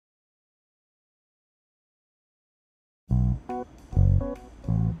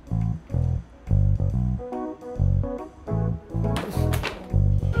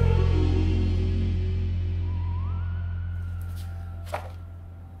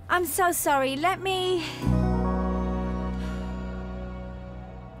I'm so sorry. Let me...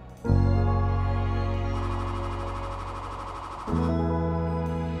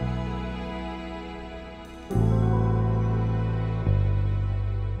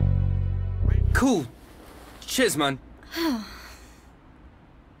 Cool. Cheers, man.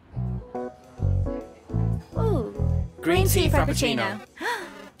 Ooh. Green tea frappuccino.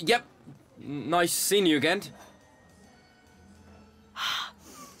 Yep. Nice seeing you again.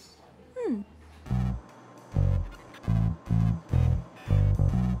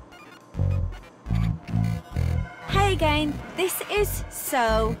 Hey again. This is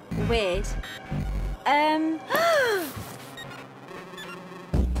so weird.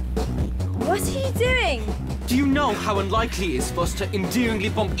 What are you doing? Do you know how unlikely it is for us to endearingly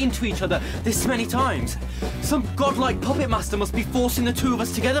bump into each other this many times? Some godlike puppet master must be forcing the two of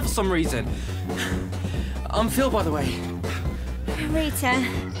us together for some reason. I'm Phil, by the way. Rita.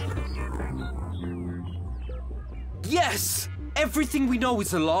 Yes! Everything we know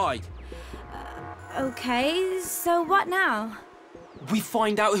is a lie. Okay, so what now? We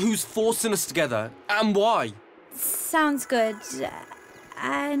find out who's forcing us together and why. Sounds good.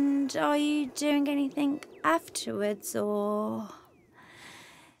 And are you doing anything afterwards, or...?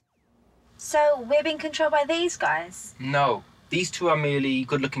 So, we're being controlled by these guys? No, these two are merely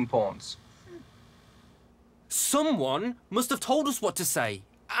good-looking pawns. Someone must have told us what to say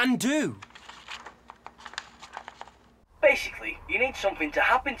and do. Basically, you need something to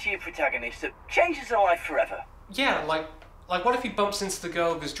happen to your protagonist that changes their life forever. Yeah, like what if he bumps into the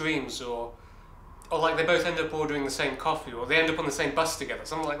girl of his dreams, or like they both end up ordering the same coffee, or they end up on the same bus together,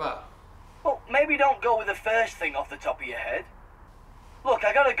 something like that. Well, maybe don't go with the first thing off the top of your head. Look,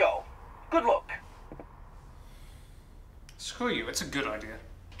 I gotta go. Good luck. Screw you, it's a good idea.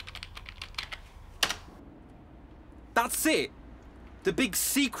 That's it. The big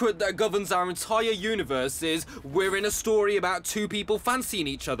secret that governs our entire universe is we're in a story about two people fancying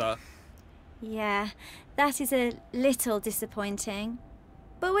each other. Yeah, that is a little disappointing.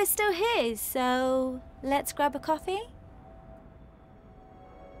 But we're still here, so let's grab a coffee?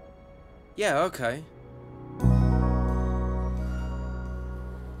 Yeah, okay.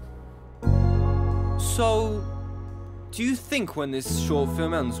 So, do you think when this short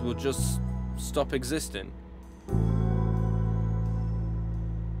film ends we'll just stop existing?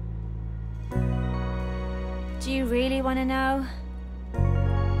 Do you really want to know?